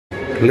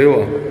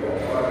ლევა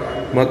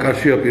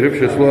მაკარში აპირებს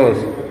შესვლას?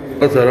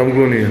 რაც არ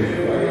ამგონია.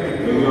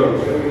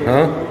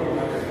 ჰა?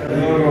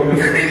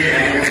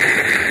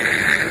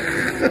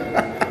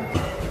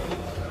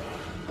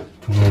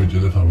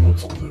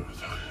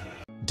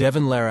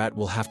 Devon Larratt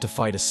will have to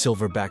fight a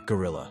silverback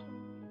gorilla.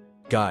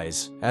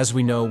 Guys, as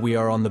we know, we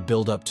are on the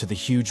build-up to the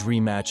huge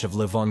rematch of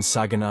Levan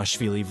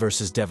Saginashvili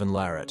versus Devon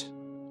Larratt.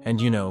 And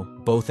you know,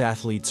 both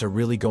athletes are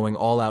really going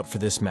all out for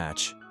this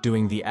match,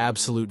 doing the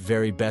absolute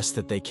very best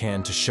that they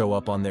can to show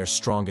up on their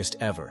strongest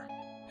ever.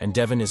 And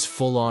Devon is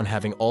full-on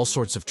having all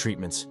sorts of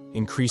treatments,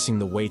 increasing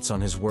the weights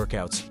on his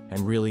workouts,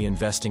 and really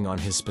investing on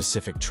his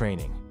specific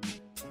training.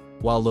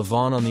 While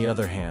Levan, on the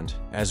other hand,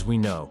 as we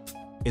know,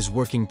 is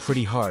working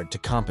pretty hard to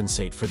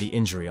compensate for the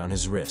injury on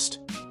his wrist,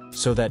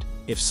 so that,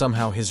 if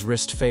somehow his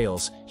wrist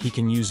fails, he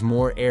can use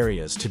more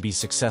areas to be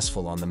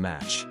successful on the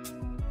match.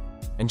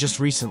 And just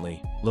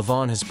recently,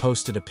 Levan has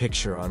posted a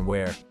picture on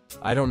where,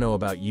 I don't know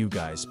about you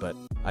guys, but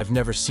I've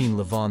never seen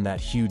Levan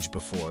that huge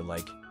before.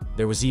 Like,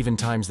 there was even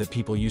times that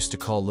people used to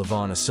call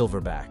Levan a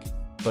silverback.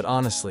 But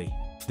honestly,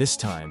 this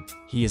time,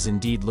 he is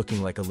indeed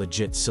looking like a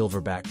legit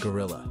silverback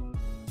gorilla.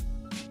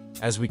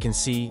 As we can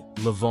see,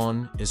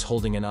 Levan is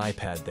holding an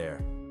iPad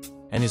there,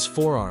 and his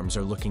forearms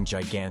are looking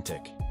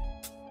gigantic.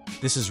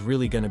 This is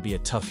really going to be a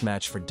tough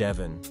match for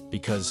Devon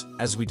because,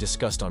 as we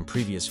discussed on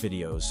previous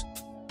videos,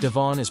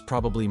 Devon is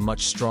probably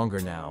much stronger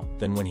now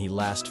than when he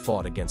last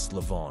fought against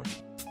Levan.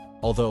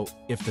 Although,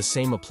 if the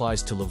same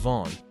applies to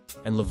Levan,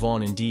 and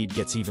Levan indeed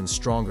gets even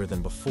stronger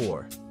than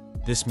before,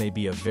 this may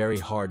be a very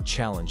hard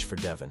challenge for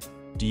Devon.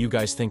 Do you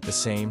guys think the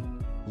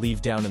same?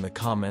 Leave down in the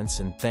comments,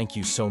 and thank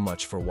you so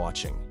much for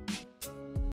watching.